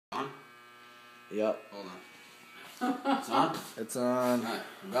Yep. Hold on. It's on? It's on. Alright,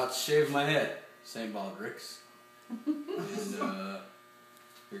 I'm about to shave my head. Same Baldricks. And,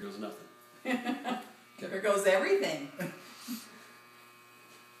 here goes nothing. Okay. Here goes everything.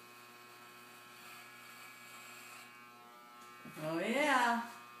 Oh, yeah.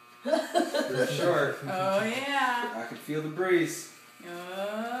 For sure. Oh, yeah. I can feel the breeze.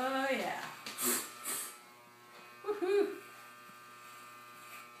 Oh, yeah. Woohoo.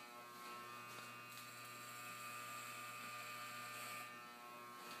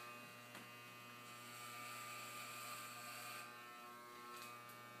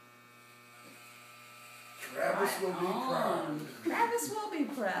 Travis will be proud. Travis will be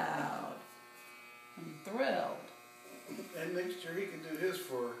proud. I'm thrilled. And next year he can do his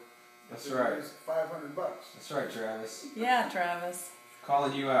for That's right. $500. That's right, Travis. Yeah, Travis.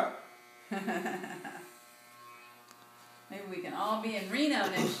 Calling you out. Maybe we can all be in Reno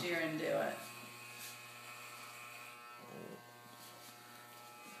next year and do it.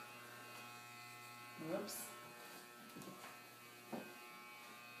 Whoops.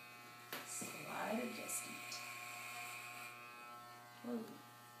 Slide adjustment. Whoa.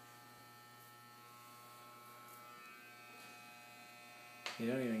 You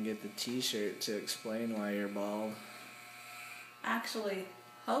don't even get the t-shirt to explain why you're bald. Actually,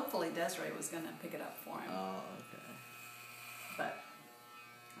 hopefully Desiree was going to pick it up for him. Oh, okay. But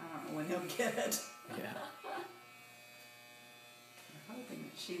I don't know when he'll get it. Yeah. I'm hoping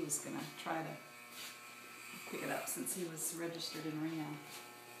that she was going to try to pick it up since he was registered in Reno.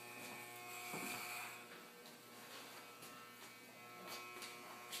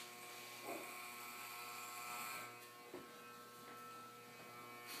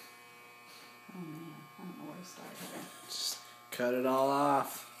 Oh man, I don't know where to start here. Just cut it all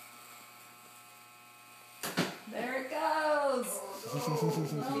off. There it goes! Pieces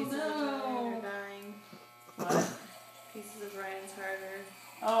of Ryan no. are dying. What? Pieces of Ryan's heart are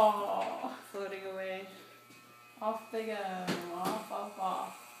Oh, floating away. off they go.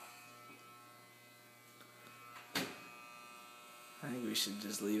 Off. I think we should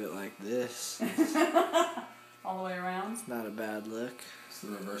just leave it like this. All the way around? It's not a bad look. It's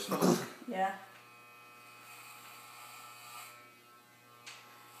the reverse one. Yeah.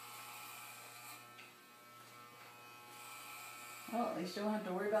 Well, at least you won't have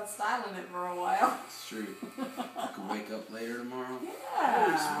to worry about styling it for a while. It's true. I could wake up later tomorrow. Yeah.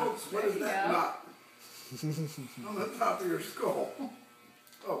 Holy smokes, what There is you that go. knot on the top of your skull?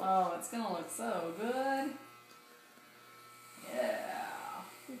 Oh, Oh, it's gonna look so good. Yeah.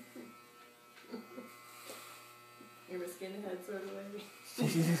 Your skinhead sort of way.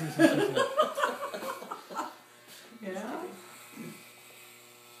 Yeah.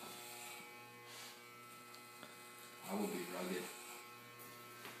 I will be rugged.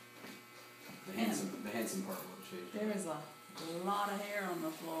 The Man. handsome part will change. There is a lot of hair on the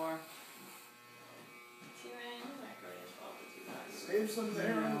floor. See, Ryan, I'm not going to involve with you guys. save some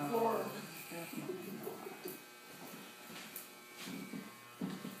hair on the floor. Definitely not.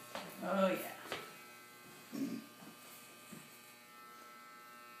 Oh yeah.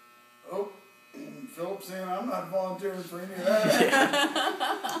 Oh, Philip saying I'm not volunteering for any of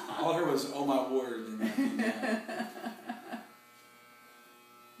that. All I heard was, oh my word. And that.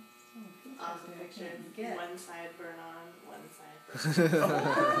 Awesome picture. Get. One side burn on, one side burn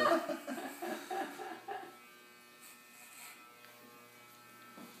off.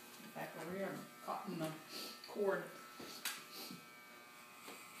 Back over here, I'm caught in the cord.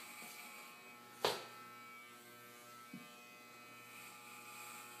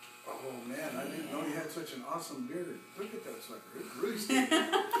 Oh man, I didn't know you had such an awesome beard. Look at that sucker. It's really stinky.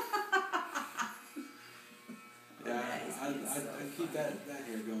 Yeah, Nice, I it's so keep that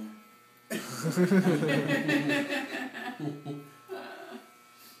hair going. You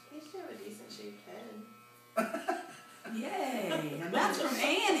should have a decent shaped head. Yay! And that's from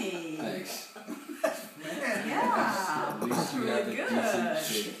Annie. Thanks. Man. Yeah, At least that's you have really a good. decent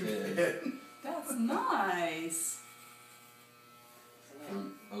shaped head. That's nice. From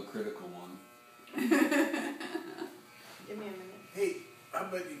a critical one. Give me a minute. Hey, I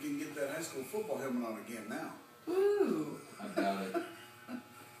bet you can get that high school football helmet on again now. Ooh. I doubt it.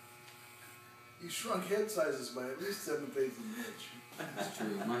 You shrunk head sizes by at least 7/8 of an inch. That's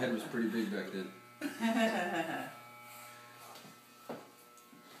true. My head was pretty big back then.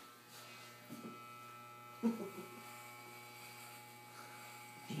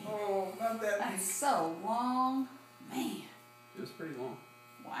 Oh, not that That's so long. Man. It was pretty long.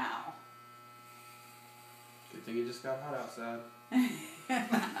 Wow. Good thing it just got hot outside.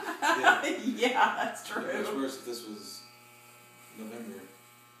 Yeah, that's Much true. worse if this was November.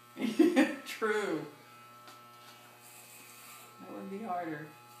 True. harder.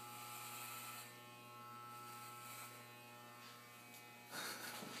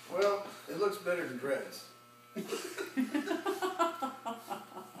 Well, it looks better than dreads.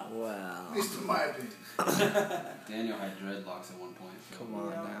 Well, At least in my opinion. Daniel had dreadlocks at one point. So. come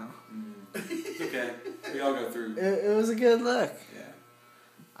on Yeah. now. It's okay. We all go through. It was a good look. Yeah.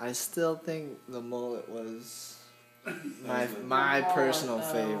 I still think the mullet was my was the- my Mullet, personal though.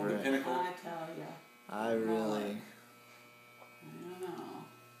 favorite. Pinnacle. I tell ya. I really. I don't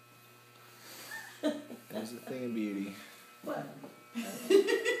know. There's a thing of beauty. What?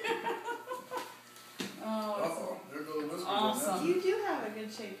 Oh, Uh-oh, there goes whiskers Awesome. on You do have a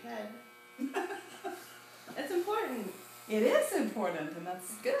good shaped head. It's important. it is important, and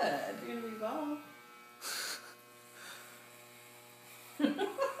that's good. You're gonna be bald.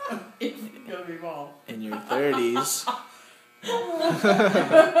 If you're gonna be bald. In your 30s.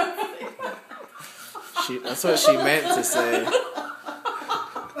 That's what she meant to say.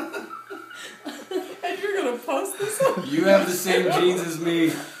 And you're gonna post this up? You have the same genes as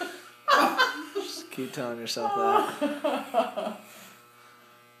me. Just keep telling yourself that.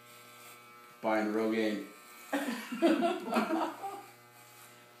 Buying Rogaine.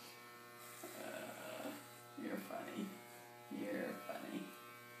 You're funny. You're funny.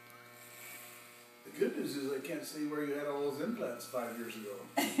 The good news is I can't see where you had all those implants 5 years ago.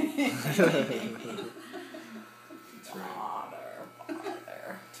 That's right.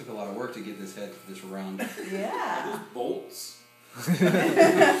 Bother. Took a lot of work to get this head this round. Yeah. Bolts.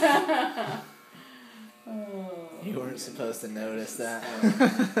 Oh, You weren't supposed to notice that.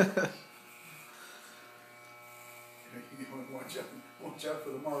 Watch out for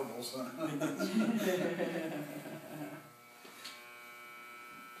the marbles, huh?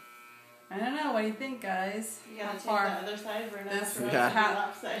 I don't know. What do you think, guys? You gotta How take far? the other side for This now. Yeah.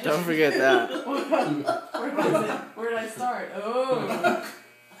 Lopsided. Don't forget that. Where did I start? Oh.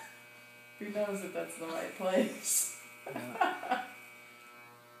 Who knows if that's the right place?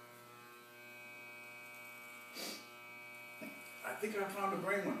 I think I found a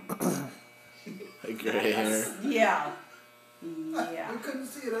gray one. A gray hair. Yeah. We Yeah. couldn't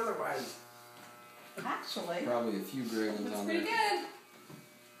see it otherwise. Actually, Probably a few gray ones that's on pretty there.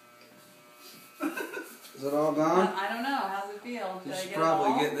 good. Is it all gone? I don't know. How's it feel? You Did I should get probably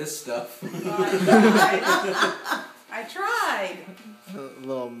it all? get this stuff. I tried. A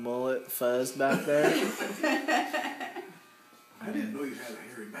little mullet fuzz back there. I didn't know you had a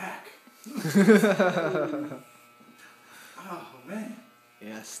hairy back. Oh, man.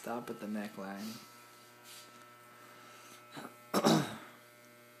 Yeah, stop at the neckline.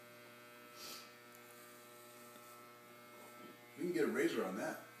 We can get a razor on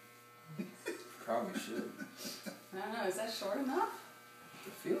that. Probably should. I don't know. Is that short enough?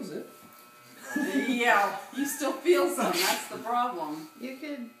 It feels it. Yeah. You still feel some. That's the problem. You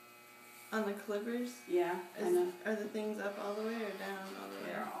could, on the clippers, Yeah. I know. are the things up all the way or down all the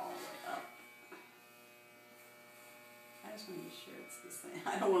way? They're all the way up. I just want to be sure it's the same.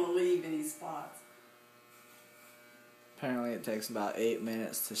 I don't want to leave any spots. Apparently it takes about 8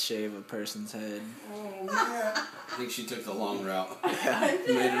 minutes to shave a person's head. Oh, man. I think she took the long route. I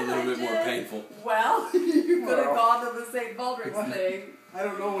did, Made it a little I bit more did. painful. Well, you could have Well. gone to the St. Baldrick Well. thing. I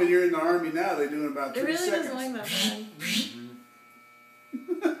don't know, when you're in the Army now, they do it in about 3 It really seconds. doesn't like that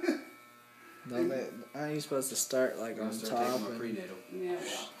bad. Don't they, aren't you supposed to start like I'm on gonna start top? taking my And, prenatal. Yeah,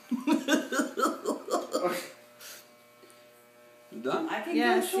 well. Done? I can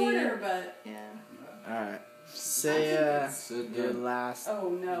Yeah, go see. shorter, but... Yeah. Alright. I Say think Sit your done. last Oh,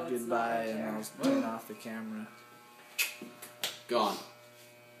 no, it's not goodbye right and there. I'll turn off the camera. Gone.